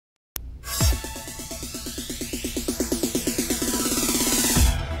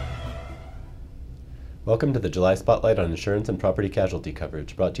Welcome to the July Spotlight on Insurance and Property Casualty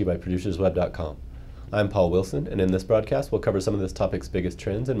coverage, brought to you by ProducersWeb.com. I'm Paul Wilson, and in this broadcast we'll cover some of this topic's biggest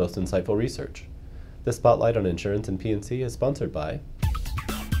trends and most insightful research. This Spotlight on Insurance and P&C is sponsored by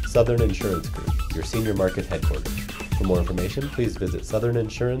Southern Insurance Group, your senior market headquarters. For more information, please visit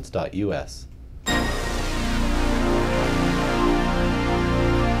southerninsurance.us.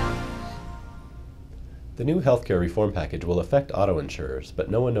 The new healthcare reform package will affect auto insurers,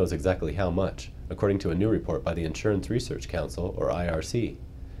 but no one knows exactly how much, according to a new report by the Insurance Research Council, or IRC.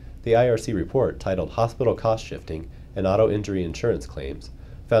 The IRC report, titled Hospital Cost Shifting and Auto Injury Insurance Claims,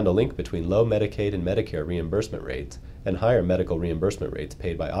 found a link between low Medicaid and Medicare reimbursement rates and higher medical reimbursement rates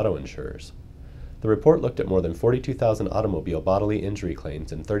paid by auto insurers. The report looked at more than 42,000 automobile bodily injury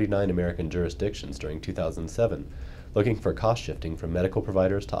claims in 39 American jurisdictions during 2007, looking for cost shifting from medical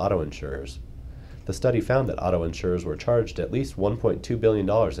providers to auto insurers. The study found that auto insurers were charged at least $1.2 billion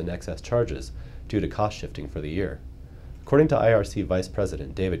in excess charges due to cost shifting for the year. According to IRC Vice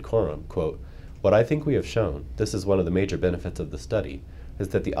President David Corum, quote, "What I think we have shown, this is one of the major benefits of the study, is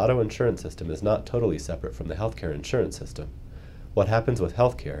that the auto insurance system is not totally separate from the healthcare insurance system. What happens with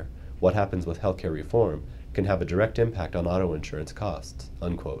healthcare reform, can have a direct impact on auto insurance costs,"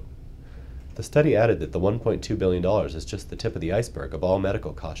 unquote. The study added that the $1.2 billion is just the tip of the iceberg of all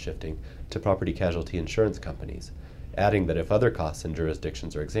medical cost shifting to property casualty insurance companies, adding that if other costs and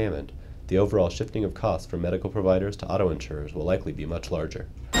jurisdictions are examined, the overall shifting of costs from medical providers to auto insurers will likely be much larger.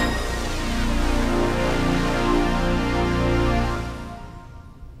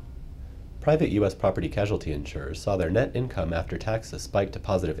 Private U.S. property casualty insurers saw their net income after taxes spike to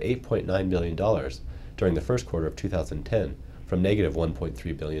positive $8.9 billion during the first quarter of 2010, from negative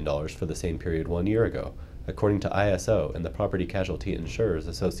 $1.3 billion for the same period 1 year ago, according to ISO and the Property Casualty Insurers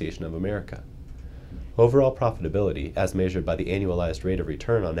Association of America. Overall profitability, as measured by the annualized rate of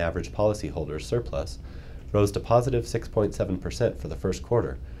return on average policyholders' surplus, rose to positive 6.7% for the first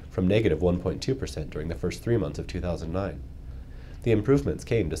quarter, from negative 1.2% during the first 3 months of 2009. The improvements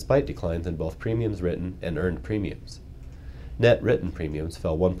came despite declines in both premiums written and earned premiums. Net written premiums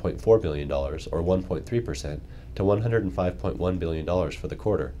fell $1.4 billion, or 1.3%, to $105.1 billion for the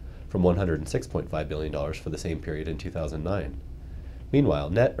quarter, from $106.5 billion for the same period in 2009. Meanwhile,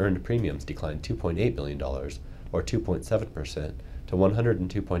 net earned premiums declined $2.8 billion, or 2.7%, to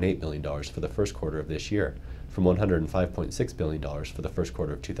 $102.8 billion for the first quarter of this year, from $105.6 billion for the first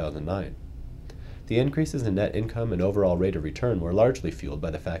quarter of 2009. The increases in net income and overall rate of return were largely fueled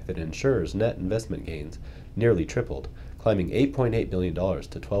by the fact that insurers' net investment gains nearly tripled, climbing $8.8 billion to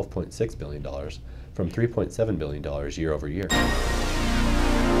 $12.6 billion, from $3.7 billion year over year.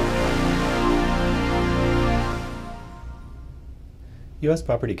 U.S.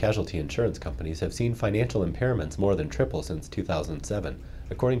 property casualty insurance companies have seen financial impairments more than triple since 2007,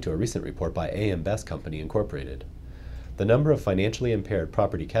 according to a recent report by AM Best Company Incorporated. The number of financially impaired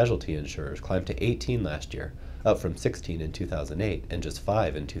property casualty insurers climbed to 18 last year, up from 16 in 2008 and just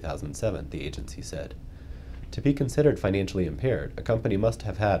 5 in 2007, the agency said. To be considered financially impaired, a company must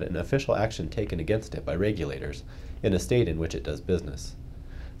have had an official action taken against it by regulators in a state in which it does business.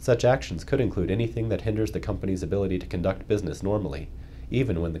 Such actions could include anything that hinders the company's ability to conduct business normally,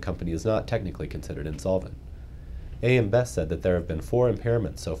 even when the company is not technically considered insolvent. AM Best said that there have been 4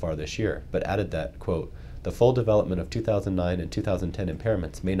 impairments so far this year, but added that, quote, "The full development of 2009 and 2010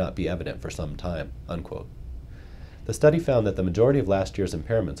 impairments may not be evident for some time," unquote. The study found that the majority of last year's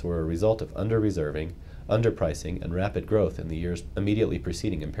impairments were a result of under-reserving, underpricing, and rapid growth in the years immediately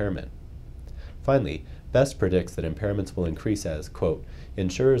preceding impairment. Finally, Best predicts that impairments will increase as, quote,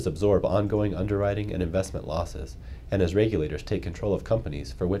 "insurers absorb ongoing underwriting and investment losses, and as regulators take control of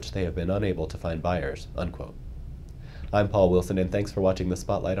companies for which they have been unable to find buyers," unquote. I'm Paul Wilson, and thanks for watching the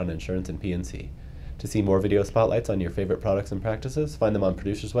Spotlight on Insurance and P&C. To see more video spotlights on your favorite products and practices, find them on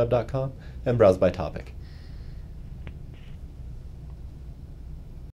ProducersWeb.com and browse by topic.